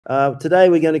Today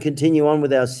we're going to continue on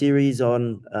with our series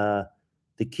on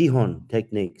the Kihon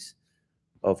techniques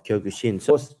of Kyokushin.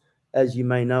 So, as you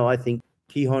may know, I think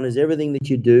Kihon is everything that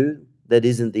you do that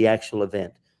isn't the actual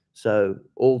event. So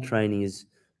all training is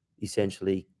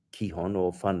essentially Kihon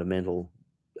or fundamental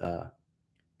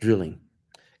drilling.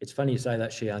 It's funny you say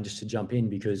that, Shihan, just to jump in,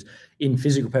 because in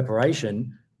physical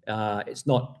preparation, it's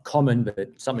not common, but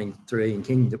something through Ian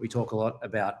King that we talk a lot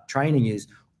about training is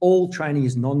all training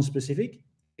is non-specific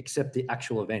except the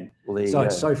actual event. Well, so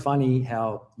it's so funny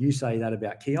how you say that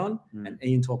about Kihon, and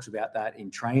Ian talks about that in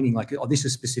training, like, oh, this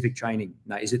is specific training.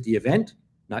 No, is it the event?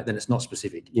 No, then it's not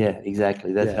specific. Yeah,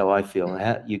 exactly. That's how I feel.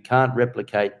 You can't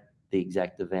replicate the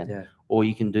exact event. Yeah. All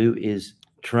you can do is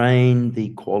train the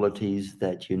qualities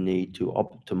that you need to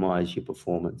optimize your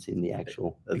performance in the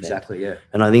actual event. Exactly, yeah.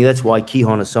 And I think that's why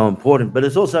Kihon is so important. But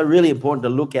it's also really important to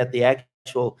look at the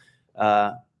actual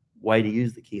way to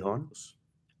use the Kihon.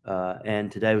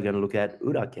 And today we're going to look at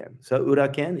Uraken. So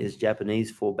Uraken is Japanese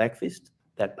for back fist,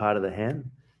 that part of the hand.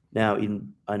 Now,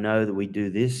 I know that we do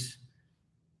this,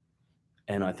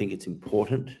 and I think it's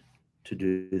important to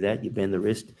do that. You bend the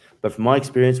wrist. But from my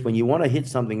experience, when you want to hit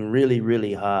something really,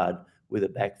 really hard with a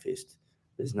back fist,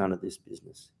 there's none of this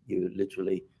business. You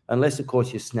literally, unless, of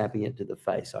course, you're snapping it to the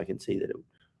face. I can see that it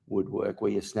would work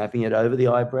where you're snapping it over the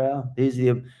eyebrow. Here's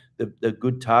the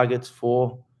good targets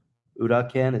for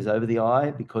Uraken is over the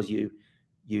eye, because you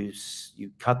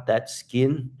cut that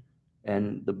skin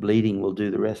and the bleeding will do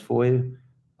the rest for you.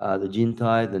 The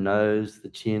jintai, the nose, the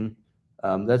chin,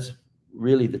 that's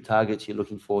really the targets you're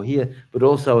looking for here. But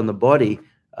also in the body,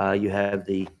 you have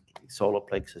the solar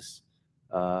plexus.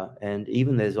 And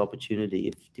even there's opportunity,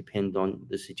 if depend on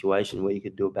the situation, where you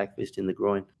could do a back fist in the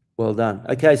groin. Well done.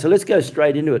 Okay, so let's go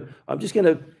straight into it. I'm just going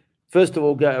to, first of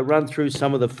all, run through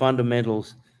some of the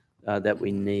fundamentals that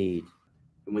we need.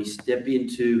 When we step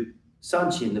into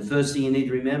Sanchin, the first thing you need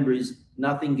to remember is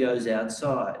nothing goes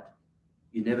outside.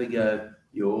 You never go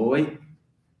yoi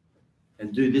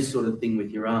and do this sort of thing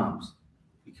with your arms.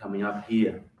 You're coming up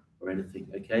here or anything,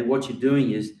 okay? What you're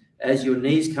doing is, as your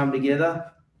knees come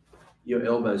together, your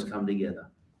elbows come together.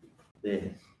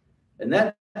 There. And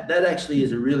that actually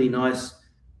is a really nice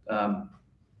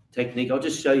technique. I'll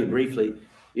just show you briefly.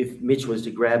 If Mitch was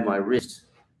to grab my wrist,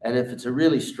 and if it's a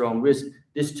really strong wrist,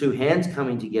 this two hands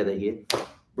coming together here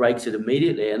breaks it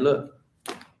immediately. And look,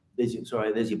 there's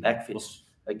your back fist.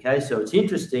 Okay, so it's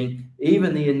interesting,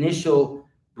 even the initial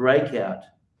breakout,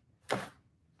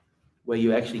 where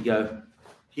you actually go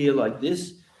here like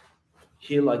this,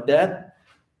 here like that,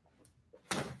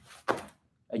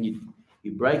 and you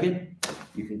break it,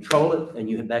 you control it, and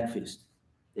you have back fist.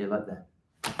 There, like that.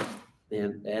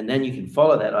 There, and then you can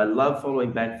follow that. I love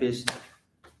following back fist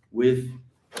with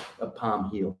a palm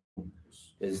heel.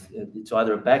 It's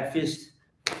either a back fist,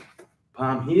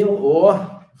 palm heel,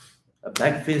 or a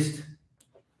back fist,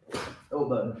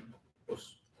 elbow.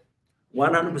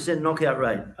 100% knockout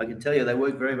rate. I can tell you they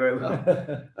work very, very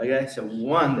well. Okay, so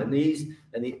the knees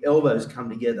and the elbows come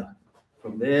together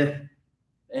from there,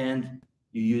 and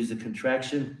you use the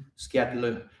contraction,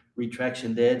 scapular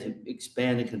retraction there to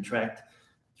expand and contract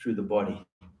through the body.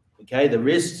 Okay, the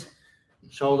wrist,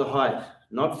 shoulder height,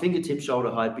 not fingertip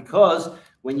shoulder height, because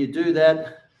when you do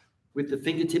that with the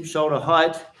fingertip shoulder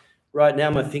height, right now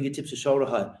my fingertips are shoulder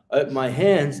height. Open my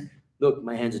hands, look,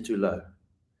 my hands are too low.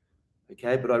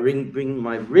 Okay, but I bring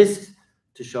my wrist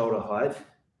to shoulder height.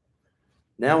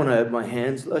 Now when I open my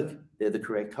hands, look, they're the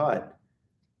correct height.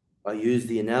 I use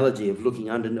the analogy of looking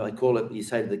under, I call it, you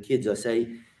say to the kids, I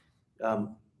say,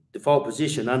 default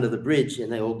position under the bridge,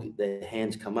 and their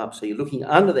hands come up. So you're looking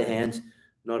under the hands,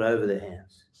 not over the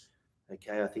hands.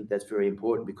 Okay, I think that's very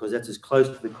important, because that's as close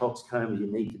to the coxcomb as you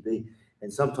need to be.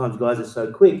 And sometimes guys are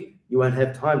so quick, you won't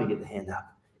have time to get the hand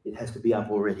up. It has to be up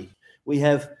already. We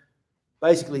have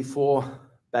basically 4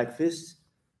 back fists: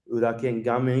 Uraken,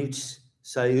 Gamuch,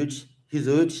 Sayuch,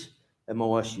 Hizuch, and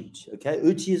Mawashuch. Okay,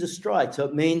 Uchi is a strike, so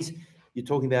it means you're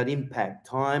talking about impact,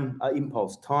 time,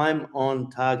 impulse, time on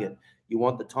target. You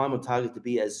want the time on target to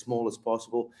be as small as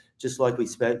possible. Just like we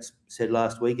said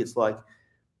last week, it's like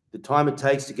the time it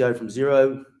takes to go from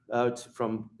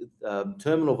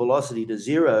terminal velocity to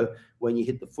 0 when you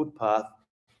hit the footpath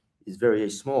is very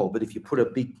small. But if you put a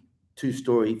big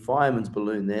 2-story fireman's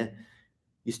balloon there,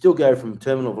 you still go from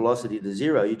terminal velocity to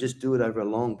 0. You just do it over a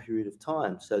long period of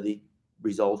time. So the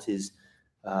result is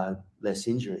less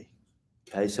injury.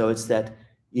 Okay, so it's that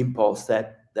impulse,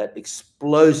 that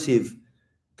explosive,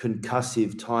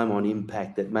 concussive time on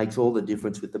impact that makes all the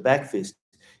difference with the back fist.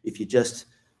 If you just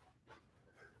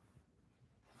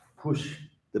push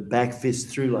the back fist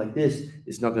through like this,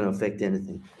 it's not going to affect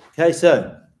anything. Okay,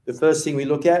 so The first thing we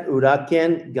look at,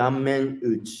 Uraken Gamen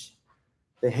Uchi.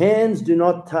 The hands do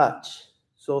not touch.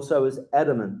 Sosai was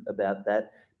adamant about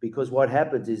that, because what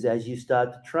happens is as you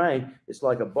start to train, it's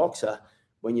like a boxer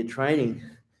when you're training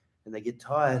and they get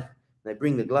tired, they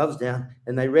bring the gloves down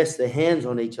and they rest their hands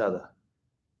on each other.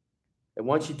 And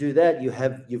once you do that,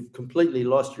 you've completely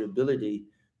lost your ability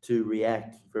to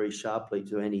react very sharply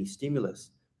to any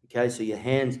stimulus. Okay, so your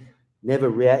hands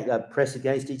never press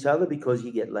against each other because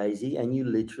you get lazy, and you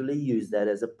literally use that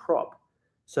as a prop.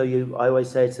 So I always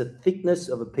say it's the thickness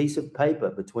of a piece of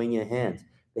paper between your hands.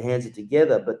 The hands are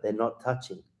together, but they're not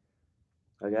touching.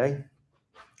 Okay?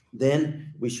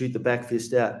 Then we shoot the back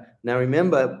fist out. Now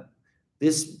remember,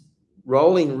 this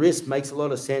rolling wrist makes a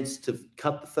lot of sense to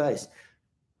cut the face,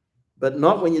 but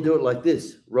not when you do it like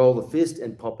this. Roll the fist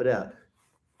and pop it out.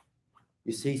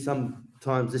 You see,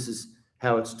 sometimes this is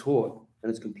how it's taught, and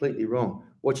it's completely wrong.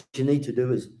 What you need to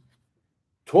do is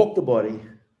torque the body,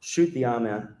 shoot the arm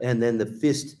out, and then the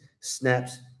fist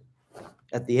snaps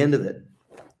at the end of it.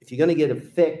 If you're going to get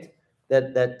effect,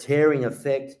 that tearing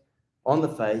effect on the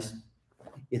face,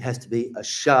 it has to be a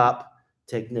sharp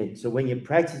technique. So when you're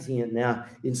practicing it now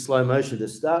in slow motion to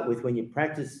start with, when you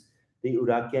practice the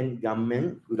Uraken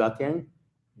Gamen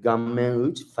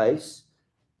Uchi face,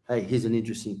 hey, here's an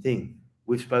interesting thing.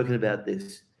 We've spoken about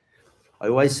this. I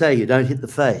always say you don't hit the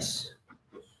face,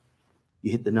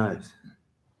 you hit the nose.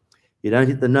 You don't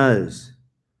hit the nose,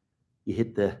 you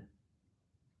hit the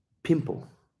pimple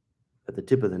at the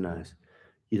tip of the nose.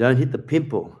 You don't hit the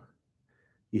pimple,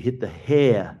 you hit the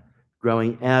hair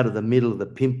growing out of the middle of the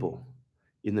pimple,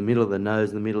 in the middle of the nose,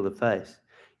 in the middle of the face.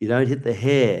 You don't hit the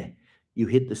hair, you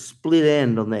hit the split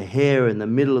end on the hair in the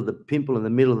middle of the pimple, in the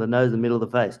middle of the nose, in the middle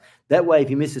of the face. That way, if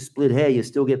you miss a split hair, you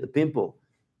still get the pimple.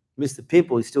 Miss the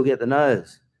pimple, you still get the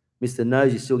nose. Miss the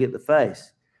nose, you still get the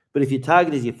face. But if your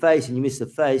target is your face and you miss the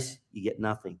face, you get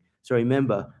nothing. So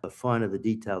remember, the finer the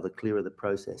detail, the clearer the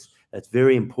process. That's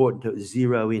very important to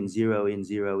zero in, zero in,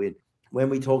 zero in. When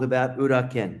we talk about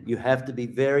Uraken, you have to be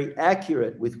very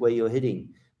accurate with where you're hitting.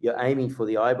 You're aiming for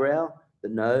the eyebrow, the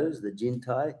nose, the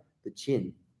jintai, the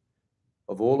chin.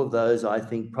 Of all of those, I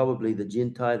think probably the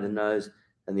jintai, the nose,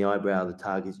 and the eyebrow are the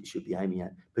targets you should be aiming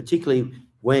at, particularly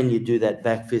when you do that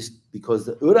back fist, because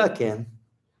the Uraken,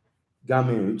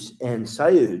 Gamuch, and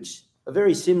Sayuch are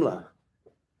very similar.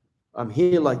 I'm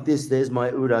here like this, there's my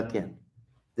Uraken,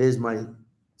 there's my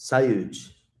Sayuch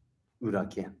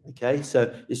Uraken, okay?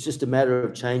 So it's just a matter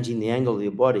of changing the angle of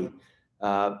your body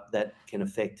that can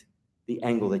affect the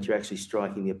angle that you're actually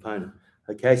striking the opponent.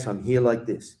 Okay, so I'm here like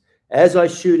this. As I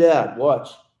shoot out, watch,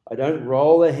 I don't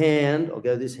roll the hand, I'll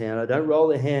go this hand, I don't roll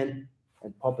the hand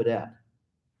and pop it out.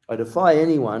 I defy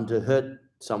anyone to hurt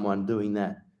someone doing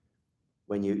that.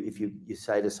 When if you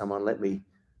say to someone, let me,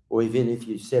 or even if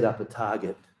you set up a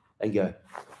target and go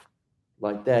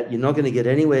like that, you're not going to get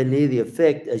anywhere near the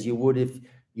effect as you would if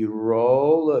you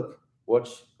roll, look, watch,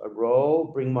 I roll,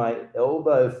 bring my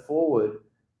elbow forward,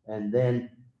 and then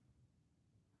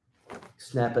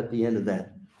snap at the end of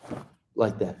that,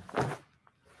 like that.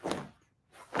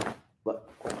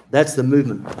 But that's the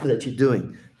movement that you're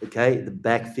doing, okay? The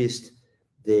back fist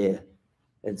there,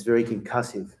 and it's very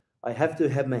concussive. I have to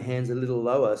have my hands a little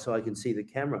lower so I can see the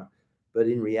camera, but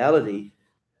in reality,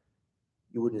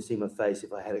 you wouldn't see my face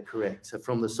if I had it correct. So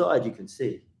from the side, you can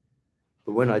see.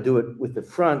 But when I do it with the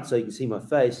front so you can see my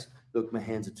face, look, my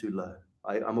hands are too low.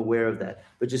 I'm aware of that,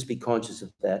 but just be conscious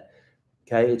of that.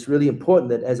 Okay, it's really important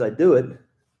that as I do it,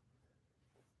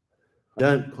 I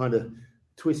don't kind of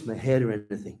twist my head or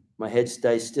anything. My head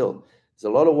stays still. There's a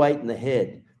lot of weight in the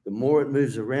head. The more it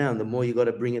moves around, the more you got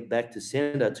to bring it back to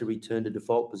center to return to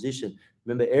default position.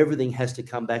 Remember, everything has to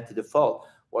come back to default.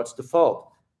 What's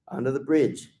default? Under the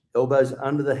bridge, elbows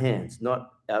under the hands,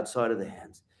 not outside of the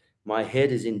hands. My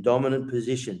head is in dominant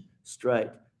position, straight.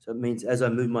 So it means as I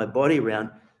move my body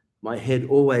around, my head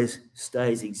always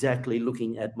stays exactly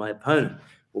looking at my opponent.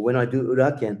 But when I do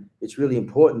Uraken, it's really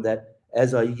important that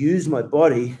as I use my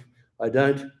body, I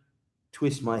don't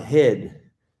twist my head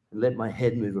and let my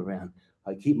head move around.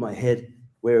 I keep my head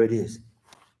where it is,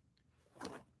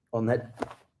 on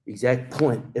that exact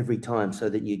point every time so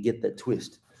that you get that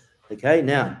twist. Okay,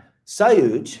 now,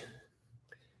 Sayuj,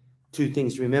 two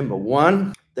things to remember.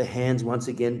 One, the hands once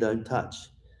again don't touch.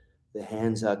 The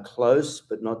hands are close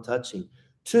but not touching.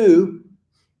 Two,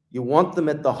 you want them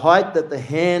at the height that the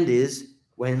hand is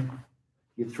when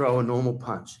you throw a normal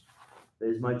punch.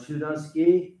 There's my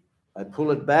Chudanski. I pull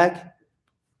it back.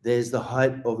 There's the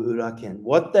height of Uraken.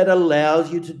 What that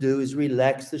allows you to do is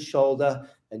relax the shoulder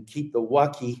and keep the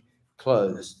waki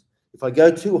closed. If I go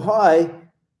too high,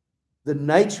 the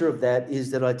nature of that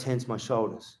is that I tense my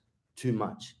shoulders too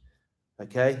much.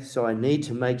 Okay, so I need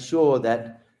to make sure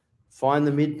that find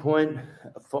the midpoint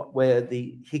where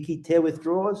the hikite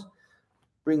withdraws,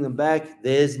 bring them back.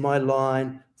 There's my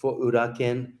line for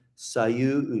Uraken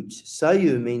Sayu Uchi.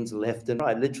 Sayu means left and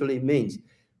right, literally means,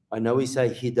 I know we say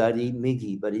hidari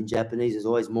migi, but in Japanese there's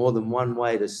always more than one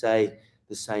way to say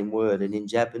the same word. And in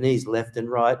Japanese, left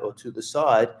and right or to the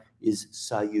side is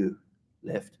sayu,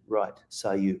 left, right,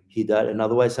 sayu. Hidari,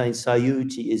 another way of saying sayu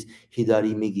uchi is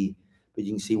hidari migi. But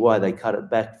you can see why they cut it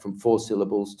back from 4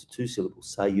 syllables to 2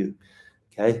 syllables, sayu.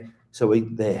 Okay, so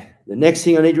there. The next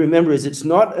thing I need to remember is it's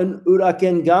not an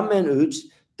uraken gamen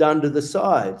uchi done to the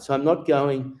side. So I'm not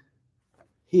going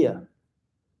here.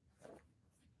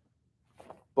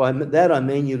 By that, I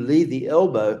mean you leave the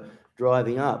elbow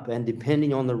driving up, and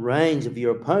depending on the range of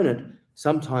your opponent,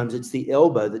 sometimes it's the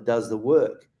elbow that does the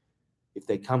work. If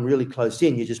they come really close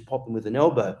in, you just pop them with an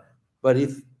elbow. But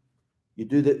if you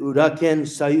do the Uraken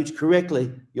Sayuchi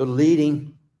correctly, you're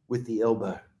leading with the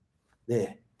elbow.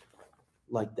 There,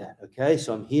 like that, okay?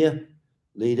 So I'm here,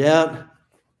 lead out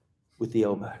with the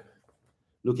elbow.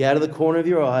 Look out of the corner of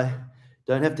your eye.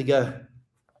 Don't have to go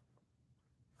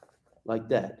like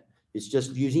that. It's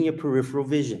just using your peripheral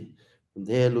vision. From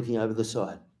there, looking over the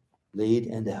side. Lead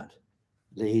and out.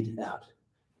 Lead out.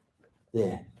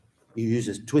 There. You use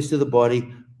a twist of the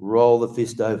body, roll the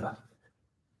fist over.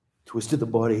 Twist of the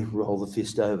body, roll the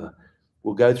fist over.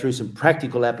 We'll go through some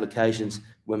practical applications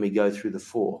when we go through the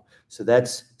 4. So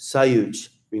that's Sayuchi.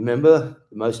 Remember,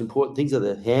 the most important things are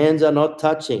the hands are not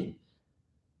touching.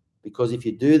 Because if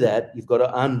you do that, you've got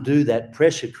to undo that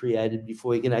pressure created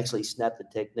before you can actually snap the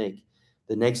technique.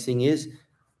 The next thing is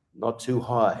not too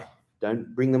high.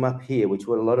 Don't bring them up here, which is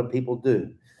what a lot of people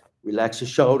do. Relax your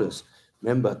shoulders.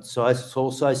 Remember,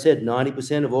 Sosai said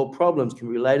 90% of all problems can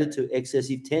be related to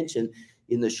excessive tension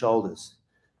in the shoulders.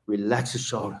 Relax the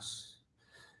shoulders.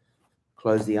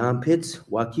 Close the armpits.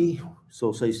 Waki.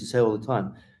 Sosai used to say all the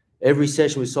time. Every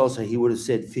session with Sosai, he would have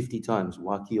said 50 times,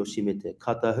 Waki o shimete.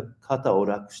 Kata o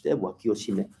rakushite, waki o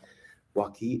shime.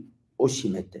 Waki o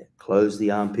shimete. Close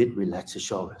the armpit, relax the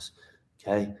shoulders.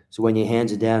 Okay, so when your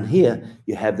hands are down here,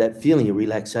 you have that feeling of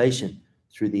relaxation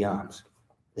through the arms.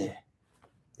 There.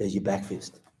 There's your back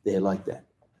fist. There, like that.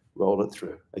 Roll it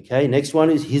through. Okay, next one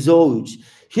is Hizo uchi.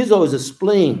 Hizo is a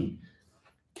spleen.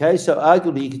 Okay, so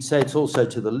arguably you could say it's also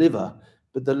to the liver,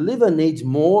 but the liver needs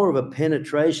more of a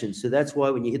penetration. So that's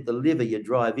why when you hit the liver, you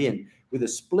drive in. With a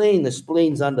spleen, the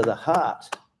spleen's under the heart.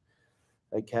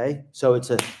 Okay, so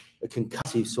it's a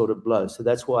concussive sort of blow. So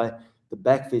that's why the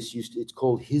back fist it's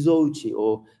called Hizouchi,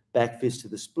 or back fist to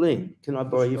the spleen. Can I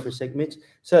borrow you for a second, Mitch?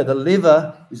 So the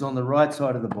liver is on the right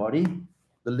side of the body.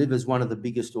 The liver is one of the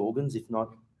biggest organs, if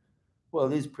not,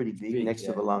 well, it is pretty big next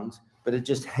to the lungs, but it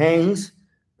just hangs.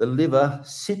 The liver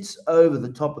sits over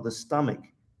the top of the stomach,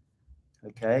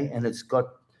 okay? And it's got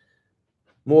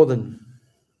more than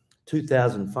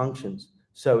 2,000 functions.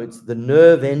 So it's the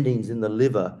nerve endings in the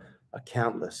liver are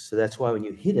countless. So that's why when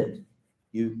you hit it,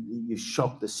 you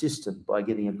shock the system by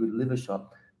getting a good liver shot.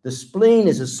 The spleen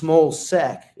is a small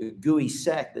sac, a gooey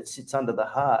sac that sits under the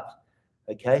heart,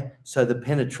 okay? So the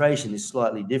penetration is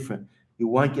slightly different. You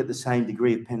won't get the same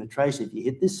degree of penetration if you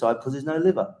hit this side because there's no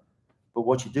liver. But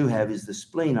what you do have is the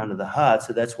spleen under the heart,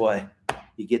 so that's why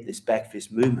you get this back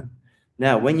fist movement.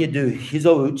 Now, when you do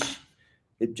Hizouchi,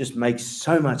 it just makes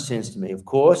so much sense to me. Of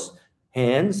course,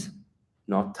 hands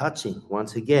not touching.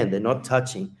 Once again, they're not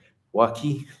touching.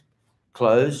 Waki,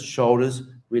 close, shoulders,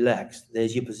 relax.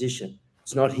 There's your position.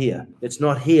 It's not here. It's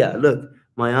not here. Look,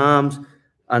 my arms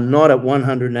are not at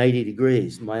 180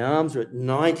 degrees. My arms are at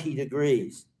 90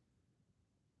 degrees.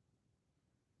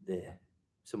 There.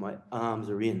 So my arms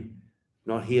are in.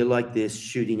 Not here like this,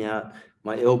 shooting out.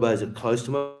 My elbows are close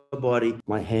to my body.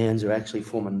 My hands are actually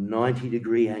form a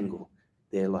 90-degree angle.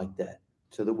 There like that.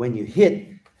 So that when you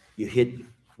hit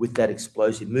with that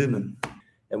explosive movement.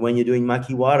 And when you're doing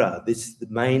makiwara, this is the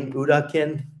main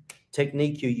Uraken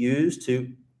technique you use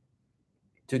to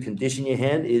condition your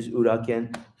hand is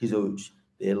Uraken Hizouchi.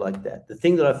 There like that. The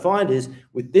thing that I find is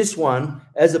with this one,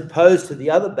 as opposed to the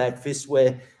other back fists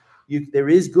where there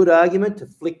is good argument to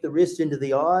flick the wrist into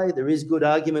the eye. There is good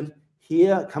argument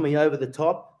here coming over the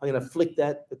top. I'm going to flick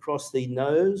that across the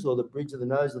nose or the bridge of the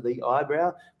nose or the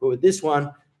eyebrow. But with this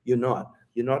one, you're not.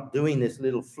 You're not doing this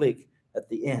little flick at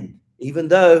the end. Even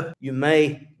though you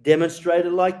may demonstrate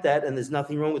it like that, and there's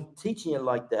nothing wrong with teaching it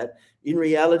like that, in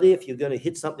reality, if you're going to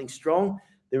hit something strong,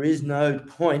 there is no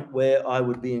point where I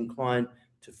would be inclined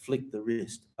to flick the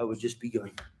wrist. I would just be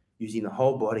using the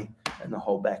whole body and the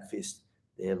whole back fist.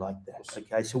 There like that.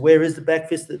 Okay, so where is the back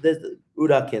fist? There's the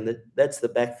Uraken. That's the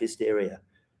back fist area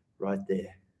right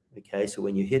there. Okay, so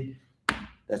when you hit,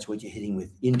 That's what you're hitting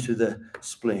with, into the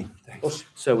spleen.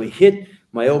 So we hit,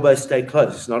 my elbows stay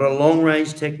close. It's not a long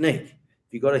range technique.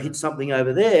 If you've got to hit something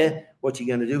over there, what you're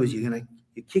going to do is you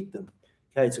kick them.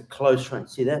 Okay, it's a close range.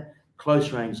 See that?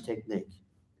 Close range technique.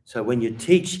 So when you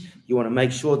teach, you want to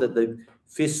make sure that the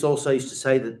fists also used to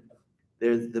say that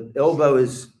the elbow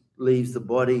leaves the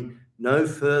body no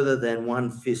further than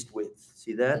 1 fist width.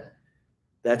 See that?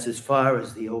 That's as far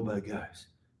as the elbow goes.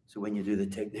 So when you do the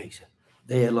techniques,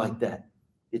 they're like that.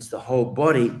 It's the whole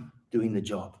body doing the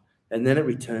job. And then it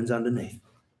returns underneath,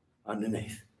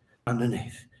 underneath,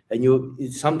 underneath. And you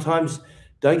sometimes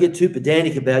don't get too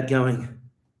pedantic about going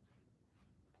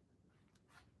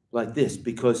like this,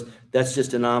 because that's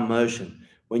just an arm motion.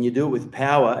 When you do it with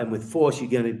power and with force,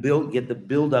 you're going to get the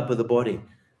build up of the body.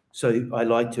 So I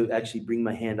like to actually bring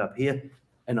my hand up here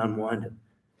and unwind it.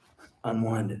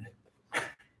 Unwind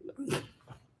it.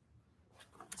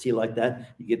 See, like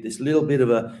that, you get this little bit of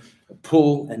a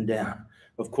pull and down.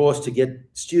 Of course, to get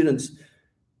students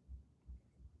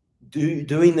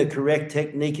doing the correct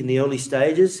technique in the early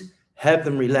stages, have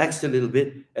them relaxed a little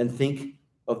bit and think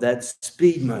of that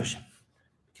speed motion.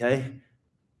 Okay,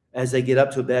 as they get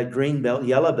up to about green belt,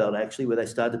 yellow belt, actually, where they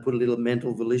start to put a little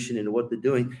mental volition into what they're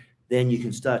doing, then you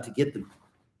can start to get them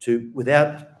to,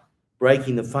 without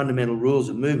breaking the fundamental rules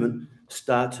of movement,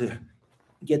 start to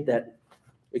get that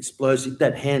explosive,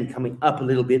 that hand coming up a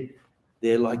little bit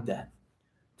there like that,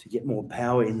 to get more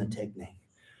power in the technique.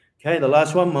 Okay, the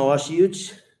last one,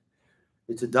 mawashi-uchi.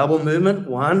 It's a double movement.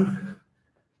 1,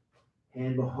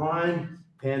 hand behind,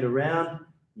 hand around,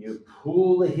 you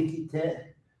pull the hikite,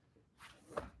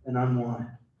 and unwind.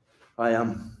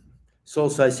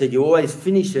 Sosai said you always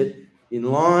finish it in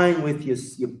line with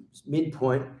your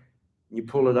midpoint, and you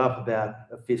pull it up about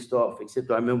a fist off. Except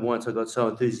I remember once I got so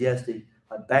enthusiastic,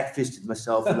 I backfisted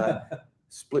myself and I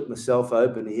split myself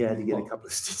open. He had to get a couple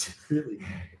of stitches. Really,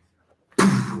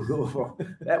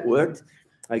 that worked.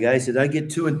 Okay, so don't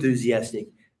get too enthusiastic.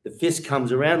 The fist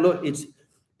comes around. Look,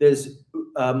 there's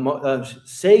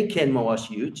seiken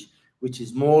mawashi-uchi, which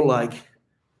is more like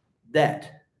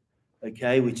that.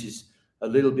 Okay, which is a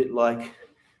little bit like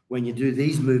when you do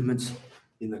these movements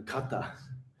in the kata.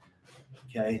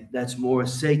 Okay, that's more a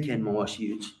seiken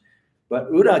mawashi-uchi.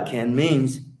 But uraken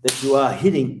means that you are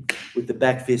hitting with the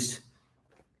back fist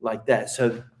like that.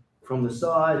 So from the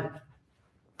side,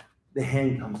 the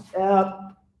hand comes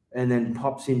out and then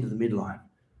pops into the midline.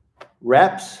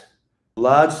 Wraps,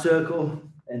 large circle,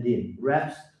 and in.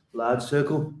 Wraps, large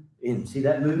circle, in. See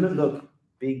that movement? Look.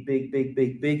 Big, big, big,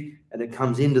 big, big, and it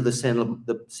comes into the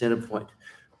center point.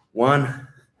 1,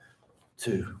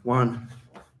 2, 1,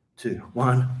 2,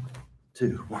 1,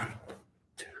 2, 1,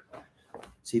 2.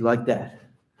 See, like that.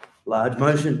 Large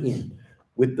motion in,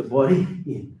 with the body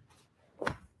in,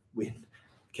 with.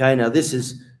 Okay, now this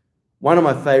is one of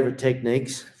my favorite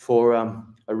techniques for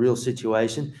a real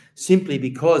situation, simply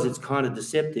because it's kind of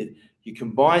deceptive. You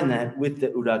combine that with the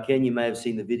Uraken. You may have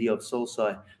seen the video of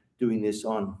Sosai doing this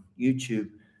on YouTube,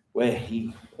 where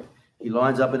he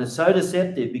lines up, and it's so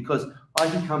deceptive because I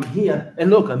can come here and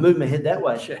look, I move my head that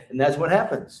way, and that's what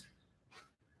happens.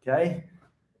 Okay,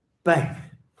 bang,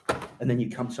 and then you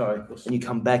come, and you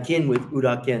come back in with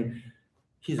Uraken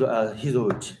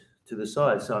Hizouchi to the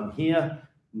side. So I'm here,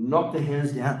 knock the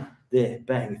hands down, there,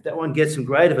 bang. If that one gets some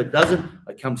great, if it doesn't,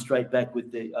 I come straight back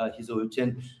with the Hizouchi.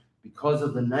 And because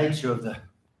of the nature of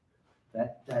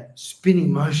that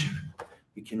spinning motion,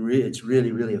 it's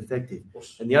really, really effective.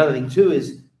 And the other thing too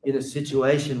is, in a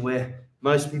situation where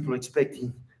most people are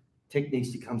expecting techniques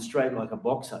to come straight like a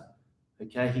boxer,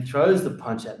 okay, he throws the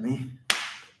punch at me,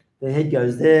 the head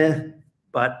goes there,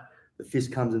 but the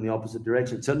fist comes in the opposite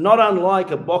direction. So not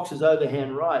unlike a boxer's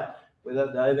overhand right, where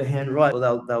the overhand right,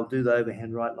 well, they'll do the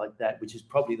overhand right like that, which is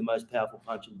probably the most powerful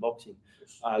punch in boxing,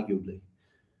 arguably.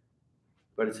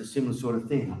 But it's a similar sort of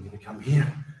thing. I'm going to come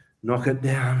here, knock it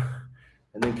down,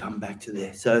 and then come back to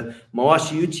there. So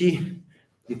mawashi-uchi,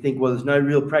 you think, well, there's no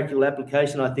real practical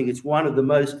application. I think it's one of the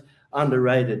most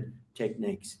underrated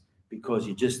techniques, because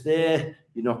you're just there,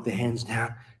 you knock the hands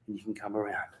down, and you can come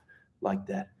around like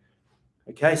that.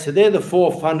 Okay, so they're the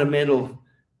 4 fundamental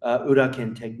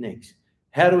Uraken techniques.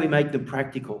 How do we make them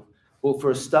practical? Well,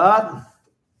 for a start,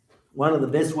 one of the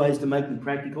best ways to make them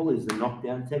practical is the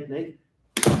knockdown technique.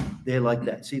 There like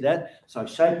that. See that? So I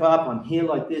shape up, I'm here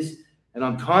like this, and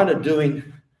I'm kind of doing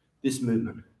this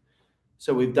movement.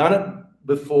 So we've done it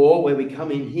before, where we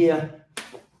come in here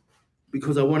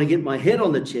because I want to get my head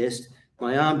on the chest,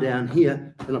 my arm down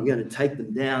here, and I'm going to take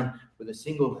them down with a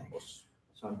single leg.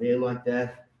 So I'm there like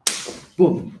that.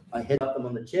 Boom. I head up them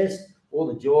on the chest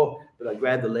or the jaw, but I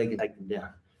grab the leg and take them down.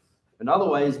 Another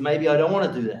way is maybe I don't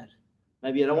want to do that.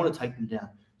 Maybe I don't want to take them down.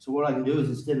 So what I can do is,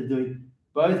 instead of doing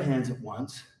both hands at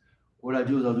once, what I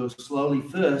do is I'll do it slowly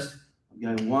first. I'm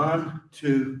going 1,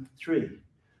 2, 3.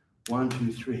 1,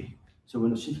 2, 3. So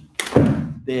when it's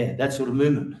there, that sort of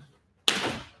movement.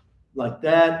 Like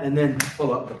that, and then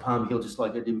follow up the palm heel just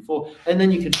like I did before. And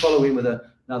then you can follow in with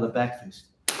another back fist.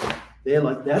 There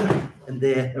like that, and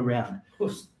there around.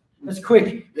 That's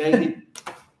quick. Bang,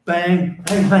 bang,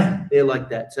 bang, bang. There like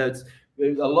that. So it's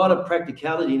a lot of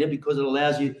practicality in it because it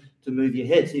allows you to move your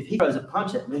head. So if he throws a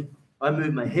punch at me, I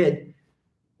move my head.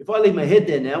 If I leave my head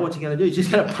there now, what's he going to do? He's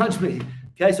just going to punch me.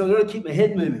 Okay, so I've got to keep my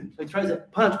head moving. So he throws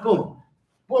that punch, boom,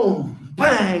 boom,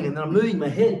 bang, and then I'm moving my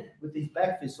head with these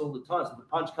back fists all the time. So the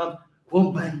punch comes,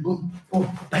 boom, bang, boom, boom,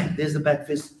 bang. There's the back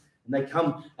fist, and they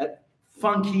come at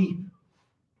funky,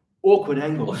 awkward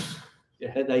angles.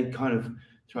 Yeah, they kind of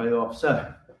throw you off.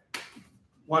 So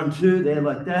 1, 2, there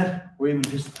like that, or even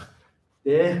just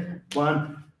there.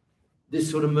 1, this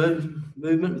sort of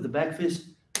movement with the back fist.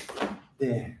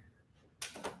 There.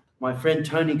 My friend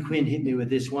Tony Quinn hit me with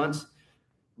this once.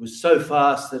 It was so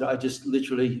fast that I just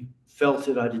literally felt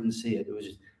it. I didn't see it. It was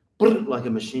just like a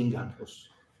machine gun.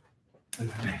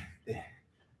 There.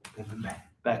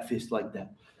 Back fist like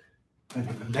that.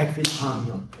 Back fist, palm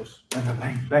heel.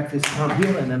 Back fist, palm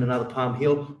heel, and then another palm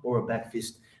heel or a back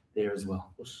fist there as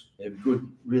well. They're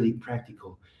good, really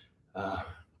practical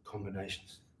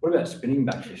combinations. What about spinning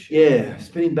back fist? Yeah,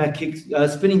 spinning back kicks,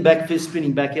 spinning back fists,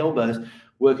 spinning back elbows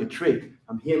work a treat.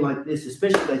 I'm here like this,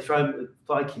 especially if they throw a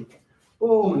thigh kick.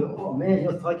 Oh man,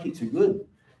 your thigh kicks are good.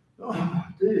 Oh,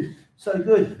 dude, so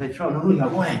good. They throw and go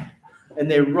whang, and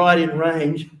they're right in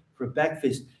range for a back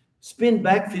fist. Spin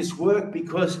back fists work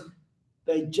because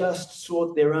they just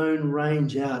sort their own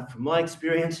range out. From my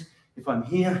experience, if I'm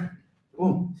here,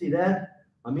 boom, see that?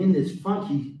 I'm in this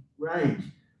funky range.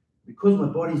 Because my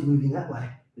body's moving that way,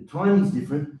 the timing's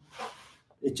different.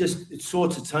 It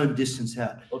sorts its own distance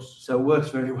out. So it works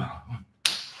very well.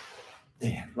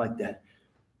 There, like that.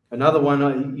 Another one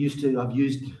I've used a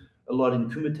lot in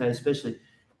Kumite especially,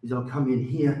 is I'll come in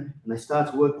here and they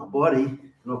start to work my body, and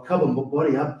I'll cover my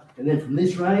body up, and then from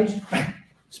this range, bang,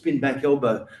 spin back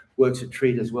elbow works a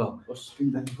treat as well. Or spin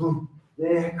back, boom,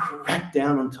 there, crack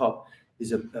down on top.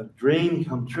 Is a dream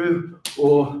come true.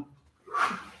 Or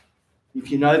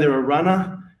if you know they're a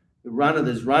runner,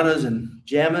 there's runners and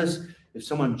jammers. If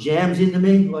someone jams into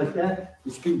me like that,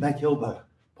 the spin back elbow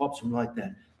pops them like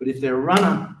that. But if they're a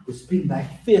runner, the spin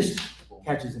back fist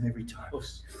catches them every time.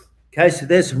 Okay, so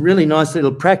there's some really nice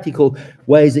little practical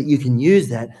ways that you can use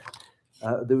that,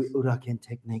 the Uraken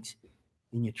techniques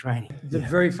in your training. They're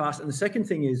very fast. And the second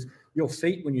thing is your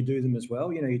feet when you do them as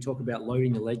well. You know, you talk about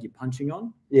loading the leg you're punching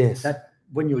on. Yes. That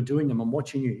when you're doing them, I'm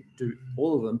watching you do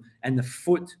all of them, and the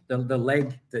foot, the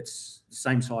leg that's the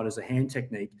same side as a hand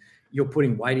technique, you're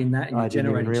putting weight in that, and you're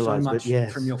generating so much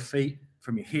from your feet,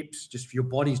 from your hips, just your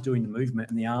body's doing the movement,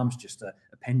 and the arm's just a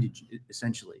appendage,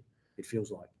 essentially, it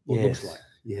feels like, or looks like.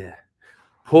 Yeah.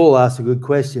 Paul asked a good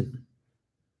question.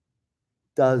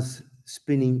 Does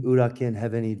spinning Uraken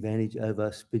have any advantage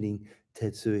over spinning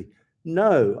Tetsui?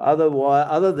 No,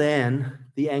 other than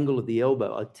the angle of the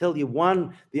elbow. I tell you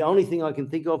the only thing I can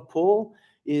think of, Paul,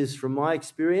 is from my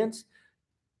experience,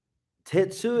 spin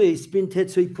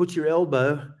Tetsui puts your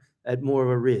elbow at more of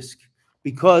a risk.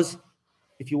 Because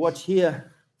if you watch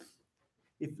here,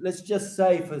 let's just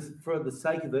say for the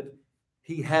sake of it,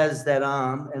 he has that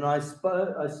arm, and I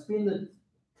spin the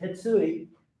Tetsui,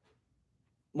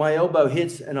 my elbow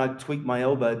hits and I tweak my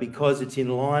elbow because it's in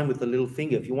line with the little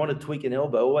finger. If you want to tweak an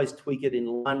elbow, always tweak it in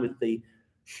line with the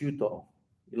shuto,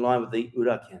 in line with the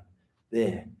Uraken.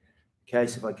 There. Okay,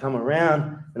 so if I come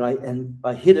around and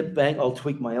I hit it, bang, I'll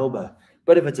tweak my elbow.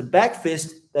 But if it's a back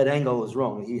fist, that angle is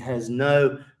wrong. He has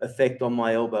no effect on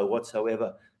my elbow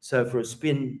whatsoever. So for a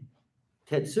spin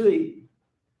Tetsui,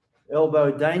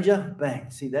 elbow danger,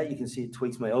 bang. See that? You can see it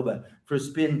tweaks my elbow. For a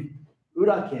spin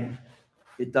Uraken,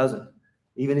 it doesn't.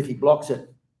 Even if he blocks it,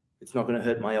 it's not going to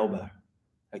hurt my elbow.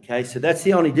 Okay, so that's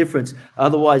the only difference.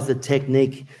 Otherwise, the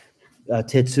technique,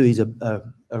 Tetsui is a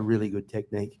really good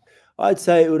technique. I'd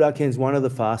say Uraken is one of the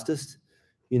fastest.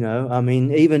 You know, I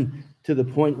mean, even to the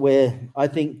point where I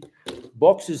think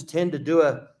boxers tend to do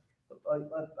a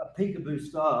peekaboo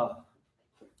style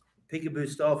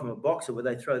from a boxer where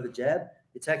they throw the jab.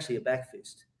 It's actually a back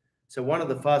fist. So one of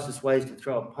the fastest ways to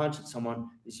throw a punch at someone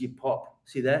is you pop.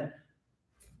 See that?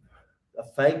 A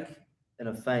fake and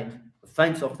a feint. A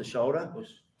feint's off the shoulder,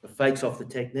 a fake's off the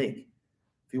technique.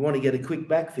 If you want to get a quick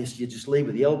back fist, you just lead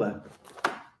with the elbow,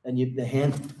 and the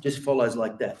hand just follows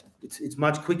like that. It's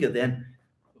much quicker than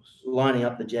lining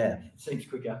up the jab. Seems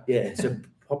quicker. Yeah, so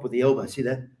pop with the elbow. See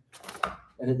that?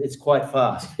 And it's quite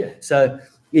fast. Yeah. So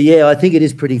Yeah, I think it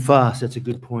is pretty fast. That's a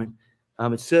good point.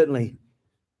 It's certainly,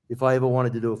 if I ever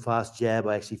wanted to do a fast jab,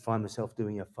 I actually find myself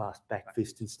doing a fast back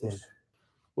fist instead.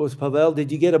 Well, Pavel,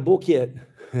 did you get a book yet?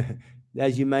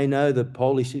 As you may know, the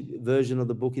Polish version of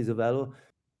the book is available.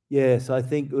 Yes, I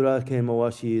think Uraken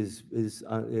Mawashi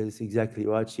is exactly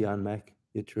right, Shihan Mac.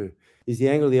 You're true. Is the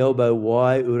angle of the elbow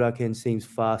why Uraken seems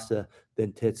faster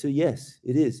than Tetsu? Yes,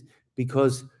 it is.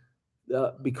 Because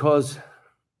the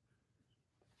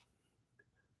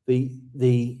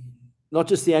not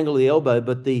just the angle of the elbow,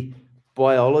 but the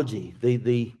biology,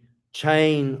 the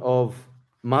chain of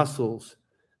muscles,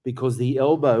 because the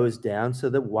elbow is down, so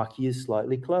the waki is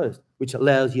slightly closed, which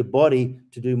allows your body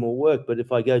to do more work. But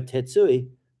if I go Tetsui,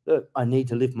 look, I need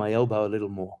to lift my elbow a little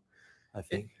more, I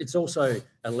think. It's also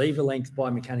a lever length,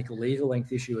 biomechanical lever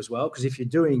length issue as well, because if you're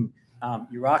doing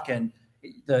Uraken,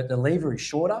 the lever is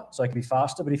shorter, so it can be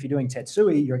faster. But if you're doing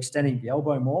Tetsui, you're extending the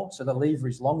elbow more, so the lever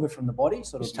is longer from the body.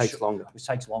 So it takes longer. Which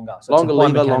takes longer. So longer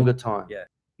lever, longer time. Yeah.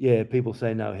 Yeah, people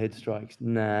say no head strikes.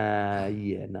 Nah,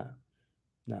 yeah, no.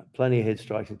 No, plenty of head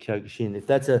strikes in Kyokushin. If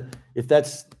that's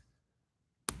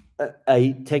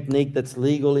a technique that's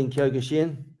legal in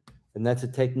Kyokushin, and that's a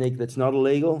technique that's not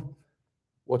illegal,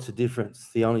 what's the difference?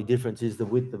 The only difference is the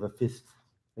width of a fist.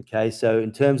 Okay, so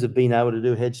in terms of being able to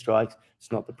do head strikes,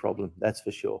 it's not the problem, that's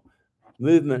for sure.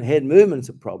 Head movement's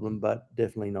a problem, but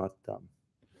definitely not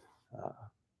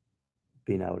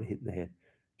being able to hit in the head.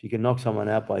 If you can knock someone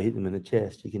out by hitting them in the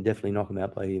chest, you can definitely knock them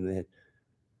out by hitting them in the head.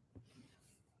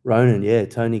 Ronan, yeah,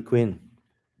 Tony Quinn.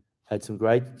 Had some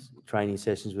great training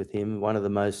sessions with him. One of the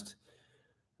most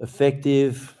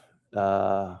effective,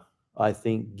 I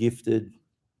think, gifted,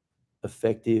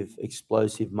 effective,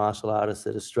 explosive martial artists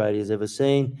that Australia's ever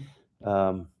seen,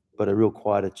 but a real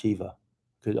quiet achiever.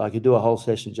 I could do a whole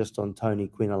session just on Tony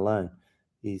Quinn alone.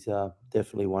 He's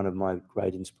definitely one of my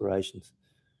great inspirations.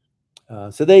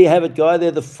 So there you have it, Guy.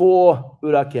 They're the 4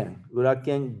 Uraken.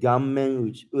 Uraken, Gammen,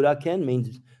 which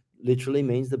Uraken literally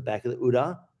means the back of the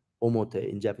Ura, Omote.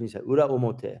 In Japanese, Ura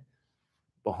Omote,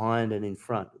 behind and in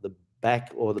front. The back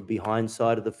or the behind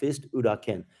side of the fist,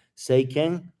 Uraken.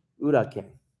 Seiken, Uraken.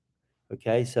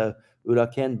 Okay, so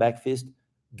Uraken, back fist.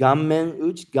 Gammen,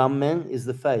 Gammen is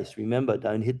the face. Remember,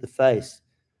 don't hit the face.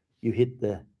 You hit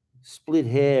the split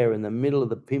hair in the middle of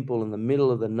the pimple, in the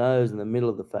middle of the nose, in the middle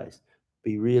of the face.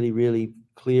 Be really, really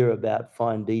clear about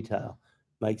fine detail.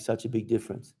 Makes such a big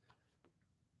difference.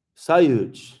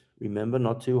 Sayuj, remember,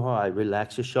 not too high.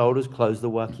 Relax your shoulders, close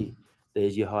the waki.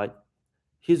 There's your height.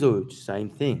 Hizuj, same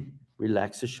thing.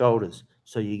 Relax the shoulders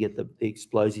so you get the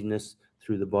explosiveness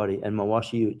through the body. And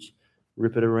Mawashiuj,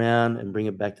 rip it around and bring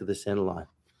it back to the center line.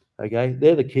 Okay,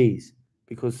 they're the keys,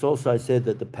 because Sosai said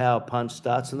that the power punch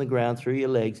starts on the ground, through your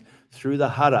legs, through the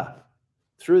hara,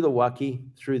 through the waki,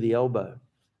 through the elbow.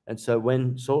 And so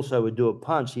when Sosai would do a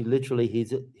punch, he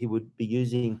would be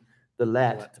using the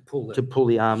lat to pull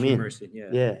the arm in.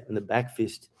 Yeah, and the back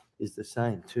fist is the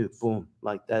same too. Boom,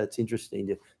 like that. It's interesting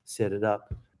to set it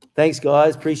up. Thanks,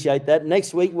 guys. Appreciate that.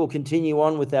 Next week, we'll continue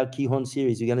on with our Kihon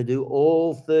series. We're going to do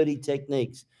all 30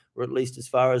 techniques, or at least as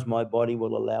far as my body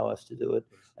will allow us to do it,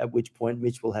 at which point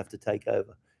Mitch will have to take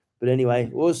over. But anyway,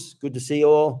 it was good to see you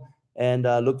all, and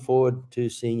look forward to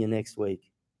seeing you next week.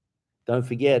 Don't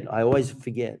forget, I always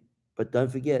forget, but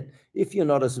don't forget, if you're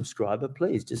not a subscriber,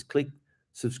 please just click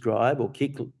subscribe or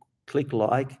click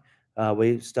like.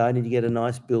 We're starting to get a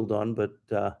nice build on, but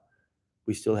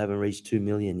we still haven't reached 2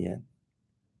 million yet.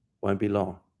 Won't be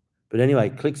long. But anyway,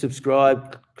 click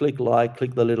subscribe, click like,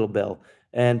 click the little bell,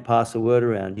 and pass the word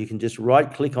around. You can just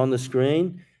right-click on the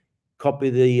screen,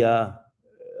 copy the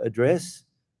address,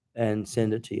 and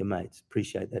send it to your mates.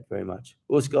 Appreciate that very much.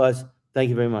 Us, guys, thank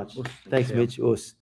you very much. Thanks, Mitch. Us.